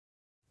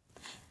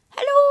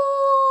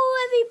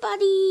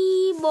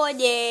everybody, my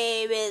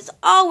name is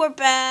we're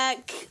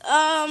back.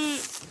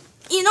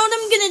 You know what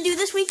I'm gonna do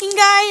this weekend,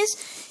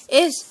 guys,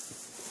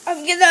 is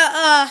I'm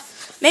gonna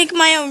make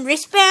my own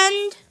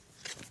wristband,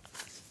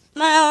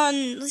 my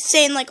own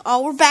saying like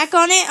we're back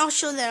on it. I'll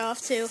show that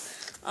off to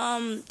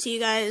you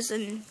guys,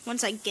 and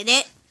once I get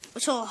it,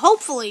 which will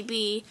hopefully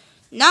be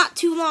not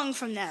too long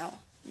from now,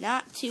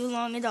 not too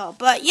long at all.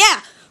 But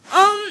yeah,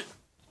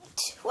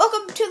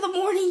 welcome to the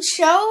morning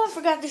show. I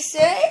forgot to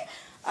say.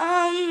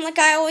 Like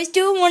I always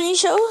do, a morning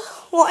show.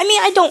 Well, I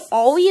mean, I don't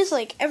always,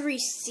 like, every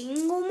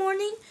single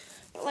morning,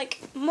 but,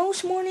 like,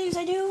 most mornings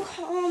I do.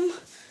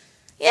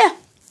 Yeah.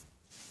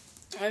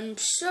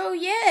 So,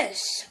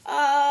 yes.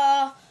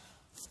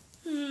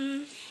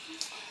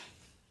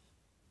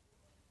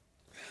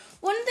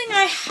 One thing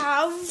I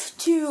have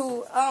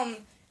to,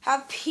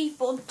 have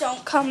people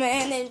don't come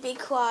in and be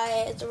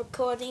quiet is a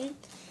recording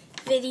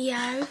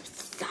video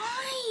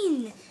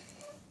sign.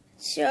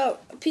 So,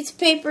 a piece of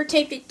paper,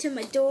 taped it to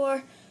my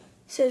door.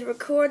 Says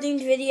recording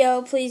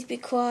video, please be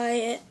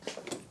quiet.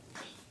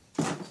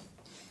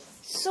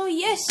 So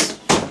yes,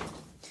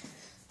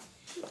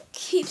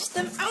 keeps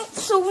them out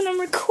so when I'm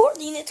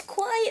recording it's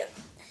quiet.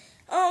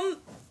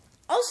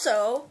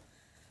 Also,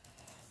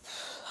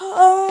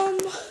 what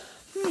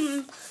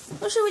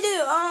should we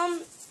do?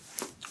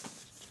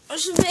 We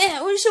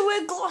should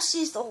wear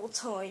glasses the whole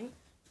time.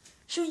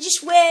 Should we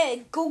just wear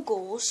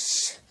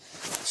goggles?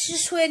 Let's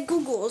just wear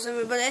goggles,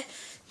 everybody.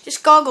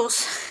 Just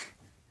goggles.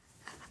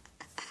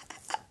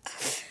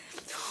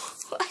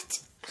 What?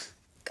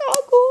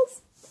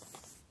 Goggles?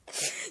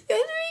 You're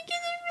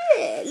making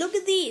it. Look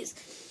at these.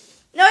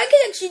 Now I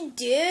can actually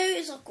do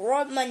is like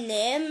write my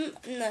name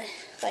and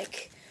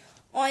like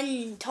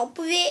on top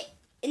of it,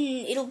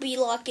 and it'll be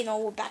like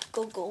we're back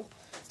Google.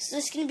 So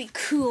it's gonna be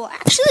cool.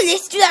 Actually,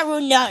 let's do that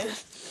right now.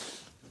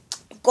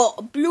 I've got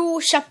a blue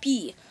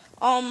Sharpie.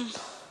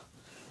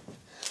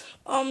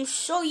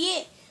 So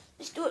yeah,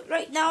 let's do it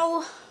right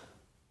now.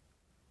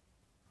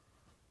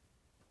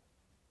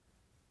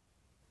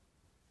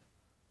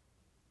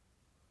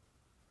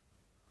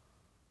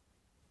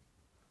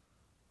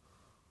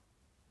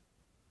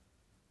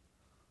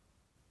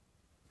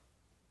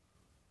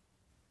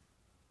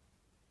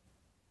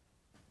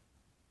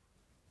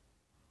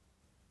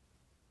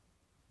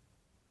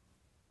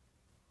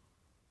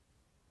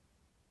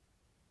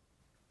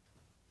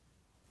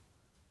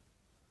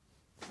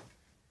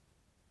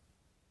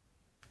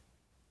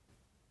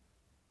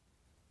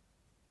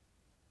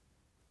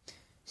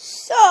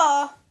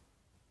 So,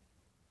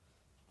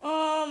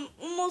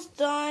 almost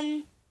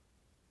done.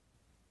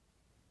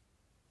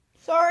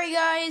 Sorry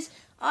guys,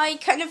 I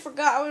kind of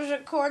forgot I was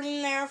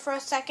recording there for a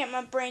second.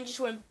 My brain just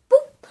went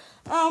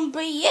boop.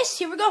 But yes,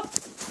 here we go.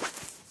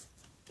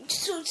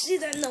 So see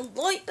that in the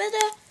light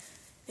better?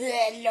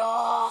 Yeah,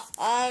 no.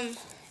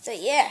 But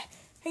yeah,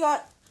 hang on.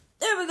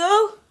 There we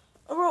go.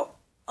 We're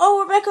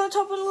back on the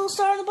top with a little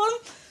star on the bottom.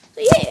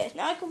 So yeah,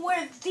 now I can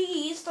wear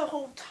these the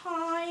whole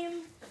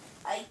time.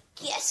 I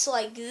guess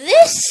like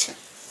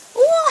this.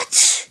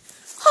 What?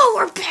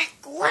 We're back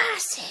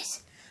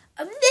glasses.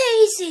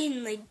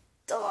 Amazingly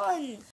done.